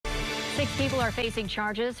6 people are facing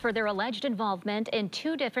charges for their alleged involvement in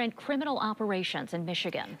 2 different criminal operations in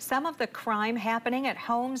Michigan. Some of the crime happening at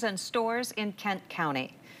homes and stores in Kent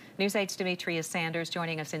County. News 8's Demetria Sanders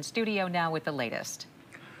joining us in studio now with the latest.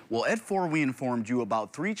 Well, at 4, we informed you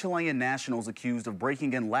about 3 Chilean nationals accused of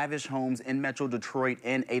breaking in lavish homes in Metro Detroit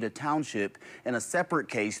and Ada Township. In a separate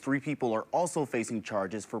case, 3 people are also facing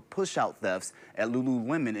charges for push-out thefts at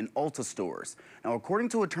Lululemon and Ulta stores. Now, according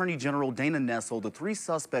to Attorney General Dana Nessel, the 3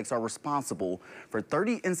 suspects are responsible for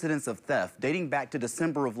 30 incidents of theft dating back to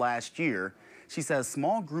December of last year. She says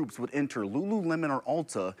small groups would enter Lululemon or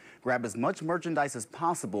Ulta, grab as much merchandise as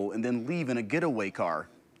possible, and then leave in a getaway car.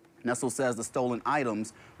 Nessel says the stolen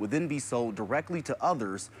items would then be sold directly to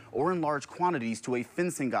others or in large quantities to a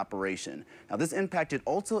fencing operation. Now, this impacted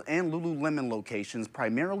Ulta and Lululemon locations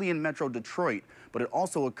primarily in Metro Detroit, but it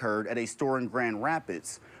also occurred at a store in Grand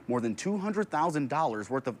Rapids. More than $200,000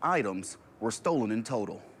 worth of items were stolen in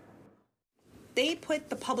total. They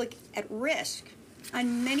put the public at risk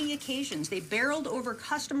on many occasions. They barreled over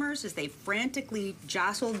customers as they frantically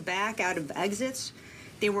jostled back out of exits.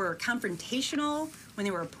 They were confrontational when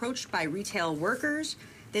they were approached by retail workers.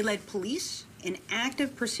 They led police in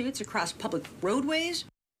active pursuits across public roadways.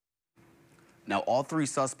 Now, all 3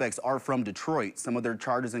 suspects are from Detroit. Some of their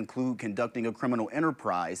charges include conducting a criminal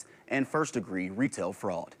enterprise and first-degree retail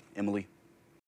fraud. Emily?